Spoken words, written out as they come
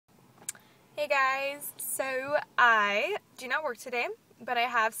Hey guys, so I do not work today, but I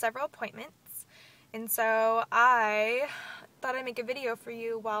have several appointments, and so I thought I'd make a video for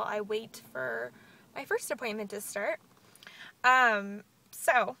you while I wait for my first appointment to start.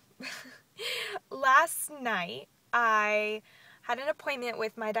 So last night I had an appointment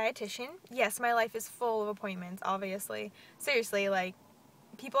with my dietitian. Yes, my life is full of appointments, obviously. Seriously, like,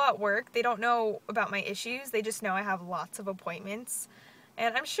 people at work, they don't know about my issues, they just know I have lots of appointments.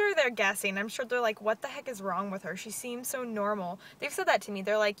 And I'm sure they're guessing. I'm sure they're like, what the heck is wrong with her? She seems so normal. They've said that to me.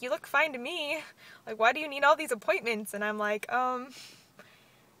 They're like, you look fine to me. Like, why do you need all these appointments? And I'm like,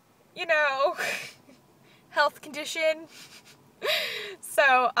 you know, health condition.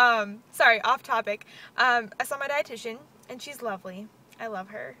 So, sorry, off topic. I saw my dietitian, and she's lovely. I love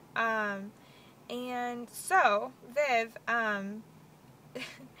her. And so, Viv, I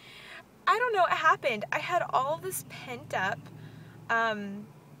don't know, it happened. I had all this pent up,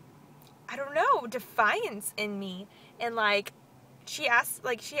 I don't know, defiance in me. And like, she asked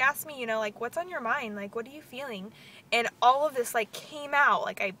me, you know, like, what's on your mind? Like, what are you feeling? And all of this like came out.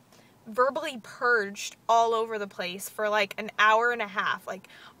 Like, I verbally purged all over the place for like an hour and a half. Like,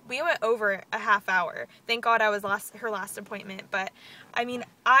 we went over a half hour. Thank God I was her last appointment. But I mean,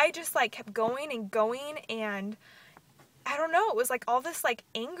 I just like kept going and going, and I don't know, it was like all this like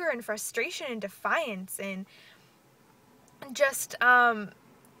anger and frustration and defiance, and just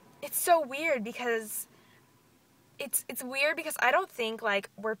it's so weird because it's weird because I don't think like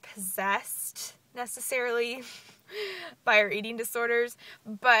we're possessed necessarily by our eating disorders,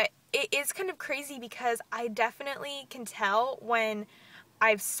 but it is kind of crazy because I definitely can tell when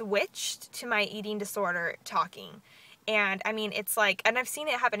I've switched to my eating disorder talking. And I mean, it's like, and I've seen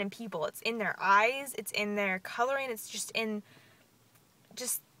it happen in people. It's in their eyes, it's in their coloring, it's just in,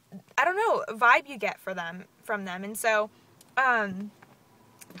 just, I don't know, a vibe you get from them. And so,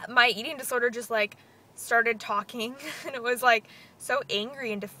 my eating disorder just like started talking, and it was like so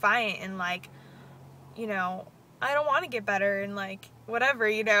angry and defiant, and like, you know, I don't want to get better, and like, whatever,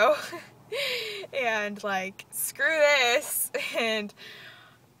 you know, and like, screw this, and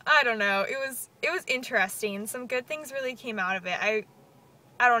I don't know, it was interesting. Some good things really came out of it. I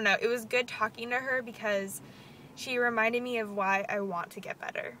don't know, it was good talking to her because she reminded me of why I want to get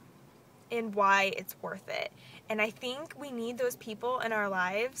better and why it's worth it. And I think we need those people in our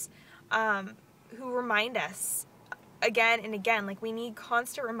lives who remind us again and again. Like, we need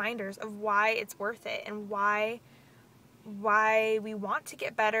constant reminders of why it's worth it, and why we want to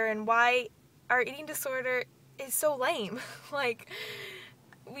get better, and why our eating disorder is so lame. Like,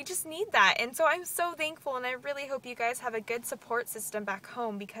 we just need that. And so I'm so thankful, and I really hope you guys have a good support system back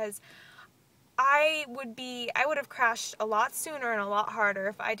home, because I would have crashed a lot sooner and a lot harder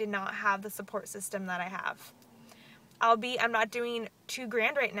if I did not have the support system that I have. I'm not doing too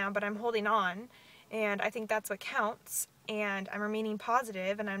grand right now, but I'm holding on, and I think that's what counts, and I'm remaining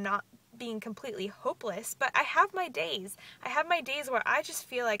positive, and I'm not being completely hopeless, but I have my days. I have my days where I just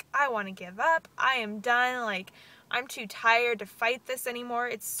feel like I want to give up. I am done. Like, I'm too tired to fight this anymore.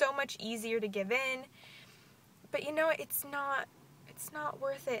 It's so much easier to give in. But you know, it's not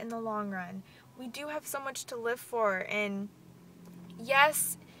worth it in the long run. We do have so much to live for, and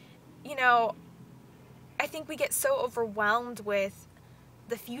yes, you know, I think we get so overwhelmed with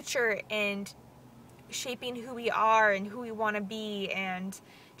the future and shaping who we are and who we want to be, and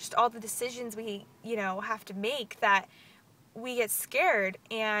just all the decisions we, you know, have to make, that we get scared,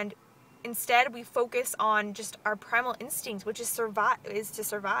 and instead we focus on just our primal instinct, which is to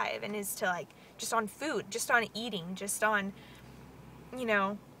survive, and is to like just on food, just on eating, just on, you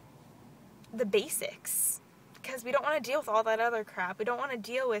know, the basics, because we don't want to deal with all that other crap. We don't want to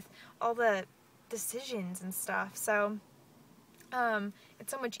deal with all the decisions and stuff. So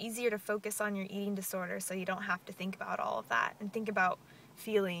it's so much easier to focus on your eating disorder, so you don't have to think about all of that and think about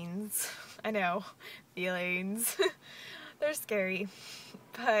feelings. I know, feelings. They're scary.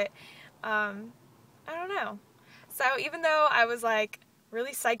 But I don't know. So even though I was like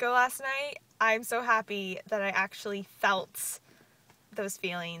really psycho last night, I'm so happy that I actually felt those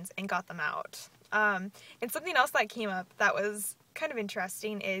feelings and got them out. And something else that came up that was kind of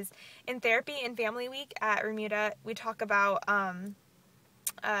interesting is in therapy and family week at Remuda, we talk about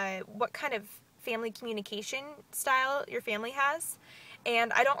what kind of family communication style your family has.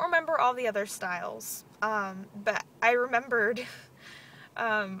 And I don't remember all the other styles, but I remembered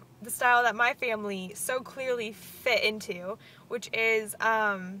the style that my family so clearly fit into, which is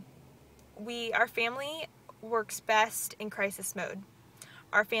our family works best in crisis mode.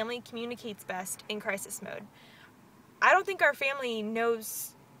 Our family communicates best in crisis mode. I don't think our family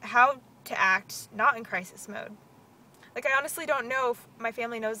knows how to act not in crisis mode. Like, I honestly don't know if my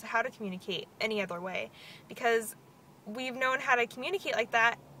family knows how to communicate any other way, because we've known how to communicate like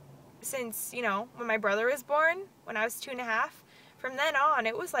that since, you know, when my brother was born, when I was 2.5. From then on,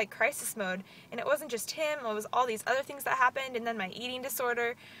 it was like crisis mode, and it wasn't just him, it was all these other things that happened, and then my eating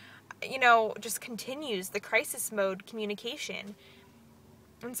disorder, you know, just continues the crisis mode communication.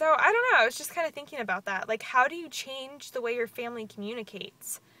 And so, I don't know, I was just kind of thinking about that. Like, how do you change the way your family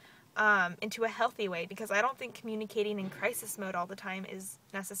communicates into a healthy way? Because I don't think communicating in crisis mode all the time is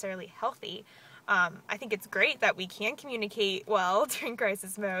necessarily healthy. I think it's great that we can communicate well during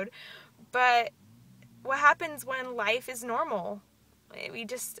crisis mode, but what happens when life is normal? We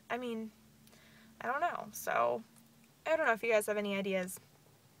just, I mean, I don't know. So, I don't know if you guys have any ideas.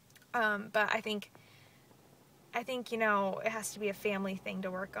 But I think, you know, it has to be a family thing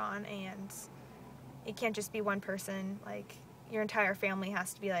to work on, and it can't just be one person. Like, your entire family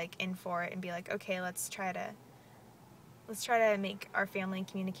has to be, like, in for it and be like, okay, let's try to make our family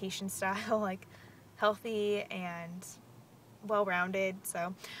communication style, like, healthy and well-rounded.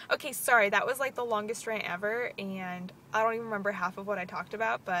 So, okay, sorry, that was like the longest rant ever, and I don't even remember half of what I talked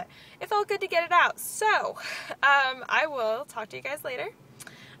about, but it felt good to get it out. So, I will talk to you guys later.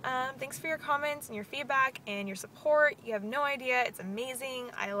 Thanks for your comments and your feedback and your support. You have no idea. It's amazing.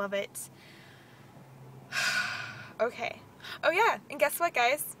 I love it. Okay. Oh yeah, and guess what,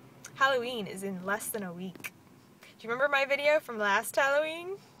 guys? Halloween is in less than a week. Do you remember my video from last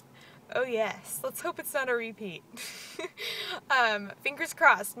Halloween? Oh yes. Let's hope it's not a repeat. Fingers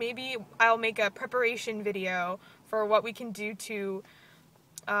crossed. Maybe I'll make a preparation video for what we can do to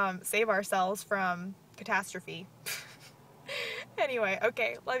save ourselves from catastrophe. Anyway,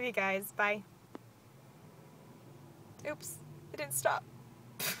 okay. Love you guys. Bye. Oops. It didn't stop.